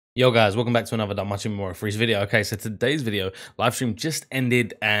Yo guys, welcome back to another Danmachi Memoria Freese video. Okay, so today's video live stream just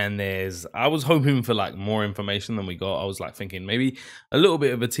ended, and I was hoping for like more information than we got. I was like thinking maybe a little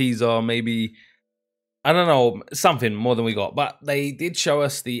bit of a teaser, maybe I don't know, something more than we got. But they did show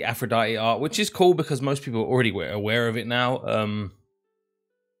us the Aphrodite art, which is cool because most people already were aware of it now.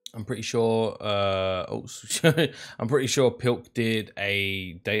 I'm pretty sure I'm pretty sure Pilk did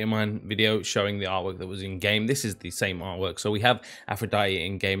a data mine video showing the artwork that was in game. This is the same artwork, so we have Aphrodite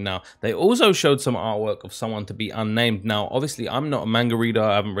in game now. They also showed some artwork of someone to be unnamed. Now obviously I'm not a manga reader,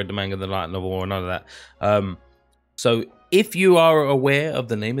 I haven't read the manga, the light novel, or none of that. So if you are aware of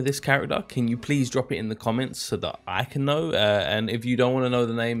the name of this character, can you please drop it in the comments so that I can know? And if you don't want to know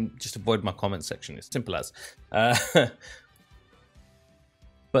the name, just avoid my comment section. It's simple as.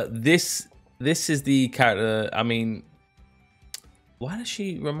 But this is the character. I mean, why does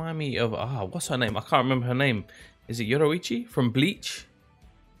she remind me of what's her name? I can't remember her name. Is it Yoroichi from Bleach?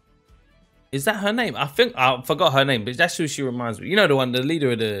 Is that her name? I think I forgot her name, but that's who she reminds me. You know, the one, the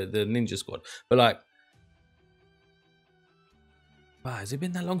leader of the ninja squad. But like, wow, has it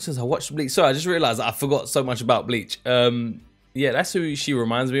been that long since I watched Bleach? Sorry, I just realized that I forgot so much about Bleach. Yeah, that's who she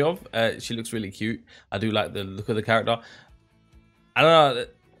reminds me of. She looks really cute. I do like the look of the character. I don't know.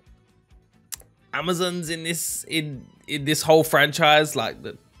 Amazons in this whole franchise, like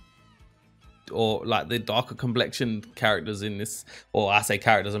the darker complexioned characters in this, or I say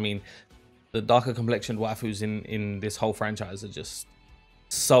characters, I mean the darker complexioned waifus in this whole franchise are just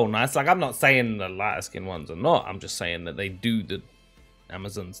so nice. Like, I'm not saying the lighter skinned ones are not, I'm just saying that they do the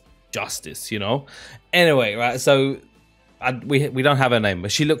Amazons justice, you know. Anyway, right, so we don't have her name,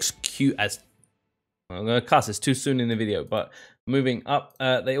 but she looks cute as, I'm gonna cuss, it's too soon in the video. But moving up,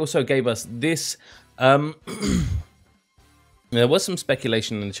 they also gave us this. There was some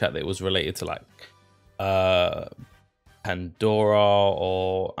speculation in the chat that it was related to like Pandora,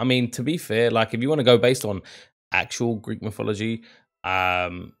 or I mean, to be fair, like if you want to go based on actual Greek mythology,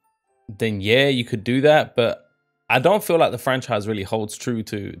 then yeah, you could do that. But I don't feel like the franchise really holds true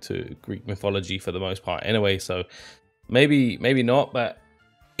to Greek mythology for the most part anyway. So maybe not, but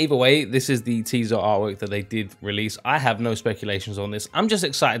either way, this is the teaser artwork that they did release. I have no speculations on this. I'm just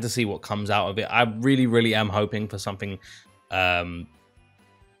excited to see what comes out of it. I really am hoping for something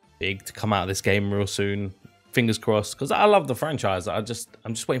big to come out of this game real soon. Fingers crossed, because I love the franchise. I'm just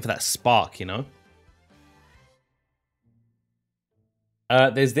waiting for that spark, you know.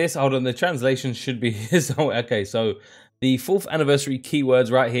 There's this. Hold on, the translation should be okay. So the 4th anniversary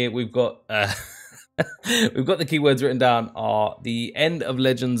keywords right here. We've got we've got the keywords written down are the end of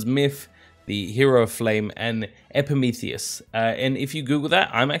Legends myth, the hero of flame, and Epimetheus. And if you Google that,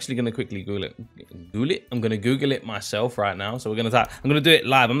 I'm actually going to quickly Google it. I'm going to Google it myself right now. So we're going to type. I'm going to do it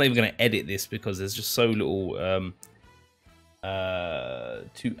live. I'm not even going to edit this because there's just so little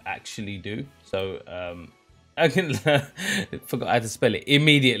to actually do. So I can forgot how to spell it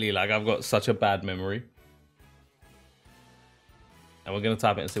immediately. Like, I've got such a bad memory. And we're going to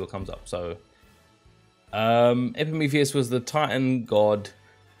type it and see what comes up. So Epimetheus was the Titan god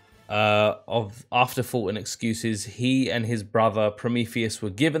of afterthought and excuses. He and his brother Prometheus were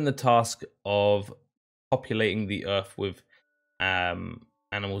given the task of populating the earth with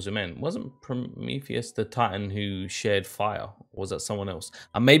animals and men. Wasn't Prometheus the Titan who shared fire? Or was that someone else?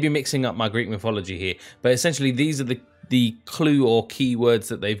 I may be mixing up my Greek mythology here, but essentially these are the clue or keywords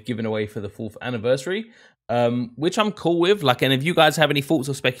that they've given away for the 4th anniversary. Which I'm cool with. Like, and if you guys have any thoughts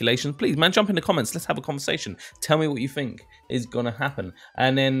or speculations, please, man, jump in the comments. Let's have a conversation. Tell me what you think is gonna happen.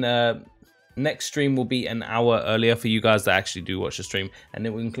 And then next stream will be an hour earlier for you guys that actually do watch the stream, and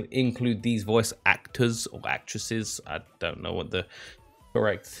it will include these voice actors or actresses. I don't know what the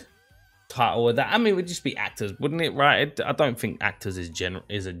correct title of that. I mean, it would just be actors, wouldn't it? Right? I don't think actors is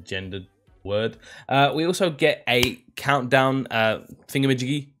a gendered word. We also get a countdown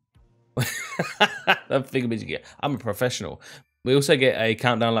thingamajiggy. I'm a professional. We also get a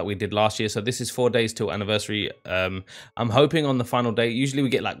countdown like we did last year. So this is 4 days till anniversary. I'm hoping on the final day, usually we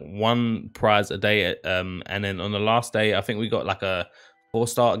get like 1 prize a day, and then on the last day I think we got like a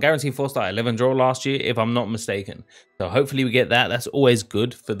guaranteed 4-star 11 draw last year, if I'm not mistaken. So hopefully we get that. That's always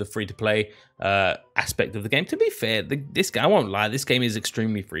good for the free-to-play aspect of the game. To be fair, this game, I won't lie, this game is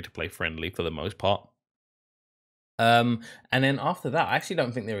extremely free-to-play friendly for the most part. And then after that, I actually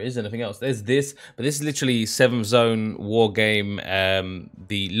don't think there is anything else. There's this, but this is literally 7th Zone War Game,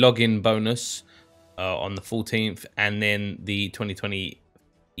 the login bonus on the 14th, and then the 2020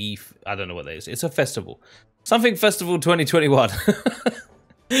 ETH. I don't know what that is. It's a festival. Something Festival 2021.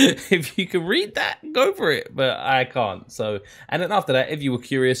 If you can read that, go for it, but I can't. So, and then after that, if you were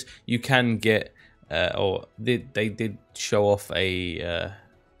curious, you can get, or they did show off a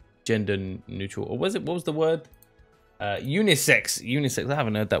gender neutral, or was it, what was the word? Unisex. I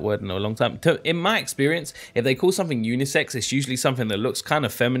haven't heard that word in a long time. In my experience, if they call something unisex, it's usually something that looks kind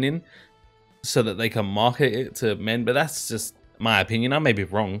of feminine so that they can market it to men, but that's just my opinion. I may be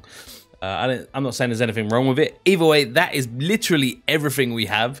wrong. I'm not saying there's anything wrong with it. Either way, that is literally everything we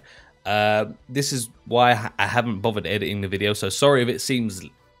have. This is why I haven't bothered editing the video, so sorry if it seems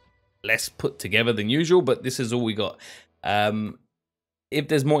less put together than usual, but this is all we got. If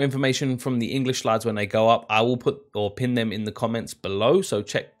there's more information from the English slides when they go up, I will put or pin them in the comments below, so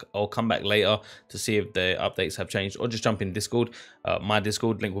check or come back later to see if the updates have changed, or just jump in Discord. My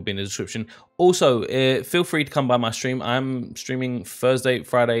Discord link will be in the description. Also, feel free to come by my stream. I'm streaming Thursday,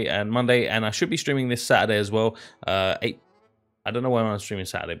 Friday, and Monday, and I should be streaming this Saturday as well. I don't know when I'm streaming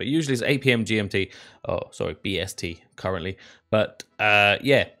Saturday, but usually it's 8 PM GMT. Oh, sorry, BST currently. But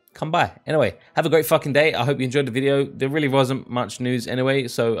yeah, come by. Anyway, have a great fucking day. I hope you enjoyed the video. There really wasn't much news anyway,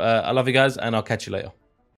 so I love you guys, and I'll catch you later.